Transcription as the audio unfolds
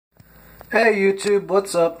Hey YouTube,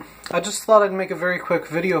 what's up? I just thought I'd make a very quick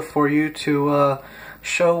video for you to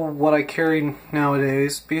show what I carry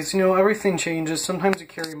nowadays, because you know everything changes. Sometimes you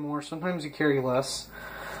carry more, sometimes you carry less.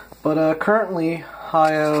 But currently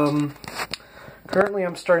I'm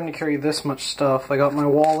starting to carry this much stuff. I got my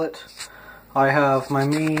wallet. I have my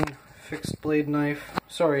main fixed blade knife.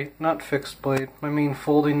 Sorry, not fixed blade. My main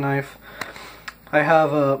folding knife. I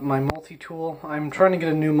have my multi-tool. I'm trying to get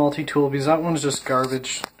a new multi-tool because that one's just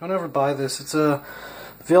garbage. Don't ever buy this. It's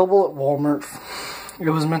available at Walmart. It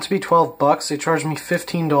was meant to be 12 bucks. They charged me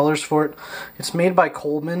 $15 for it. It's made by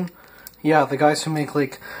Coleman. Yeah, the guys who make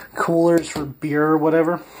like coolers for beer or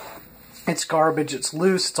whatever. It's garbage. It's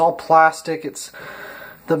loose. It's all plastic.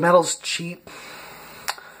 The metal's cheap.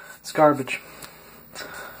 It's garbage.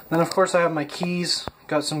 Then of course I have my keys.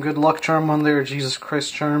 Got some good luck charm on there. Jesus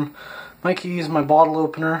Christ charm. My keys, my bottle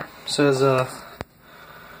opener, says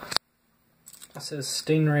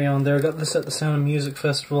Stingray on there. Got this at the Sound of Music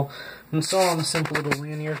Festival. And it's all on a simple little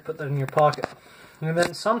lanyard. Put that in your pocket. And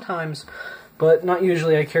then sometimes, but not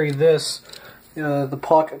usually, I carry this, the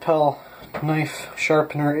Pocket Pal knife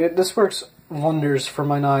sharpener. This works wonders for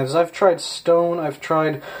my knives. I've tried stone, I've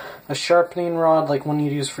tried a sharpening rod like one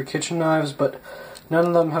you'd use for kitchen knives, but none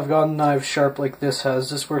of them have gotten knives sharp like this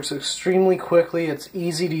has. This works extremely quickly. It's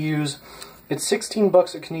easy to use. It's 16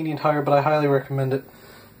 bucks at Canadian Tire, but I highly recommend it.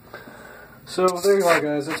 So there you are,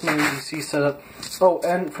 guys. That's my EDC setup. Oh,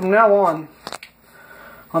 and from now on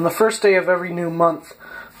the first day of every new month,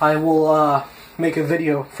 I will make a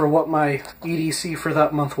video for what my EDC for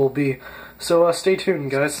that month will be. So stay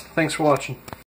tuned, guys. Thanks for watching.